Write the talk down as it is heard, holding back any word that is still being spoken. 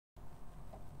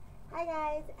Hi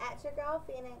guys, at your girl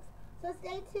Phoenix. So it's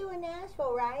day 2 in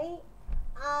Nashville, right?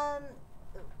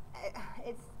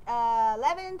 It's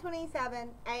 11:27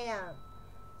 a.m.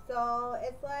 So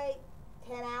it's like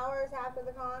 10 hours after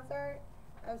the concert.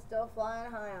 I'm still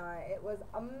flying high on it. It was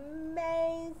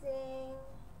amazing.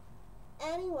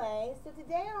 Anyway, so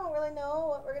today I don't really know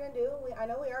what we're gonna do. I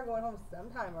know we are going home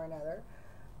sometime or another.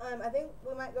 I think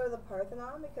we might go to the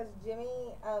Parthenon because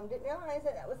Jimmy didn't realize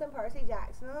that was in Percy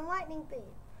Jackson and the Lightning Thief.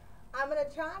 I'm going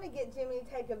to try to get Jimmy to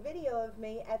take a video of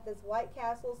me at this White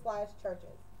Castle /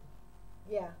 churches.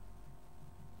 Yeah.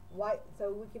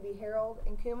 So we could be Harold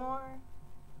and Kumar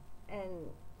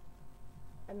and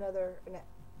another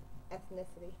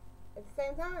ethnicity at the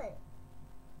same time.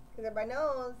 Because everybody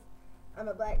knows I'm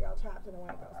a black girl trapped in a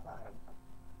white girl's body.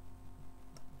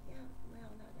 Yeah, we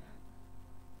all know that.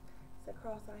 It's a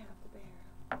cross I have to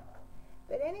bear.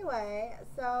 But anyway,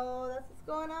 so that's what's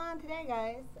going on today,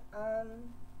 guys.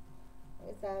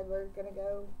 Like I said, we're going to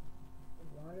go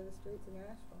wander the streets of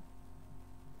Nashville.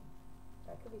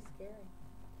 That could be scary.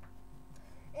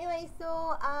 Anyway,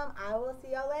 so I will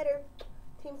see y'all later.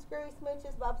 Team Screwy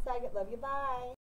Smooches, Bob Saget, love you, bye.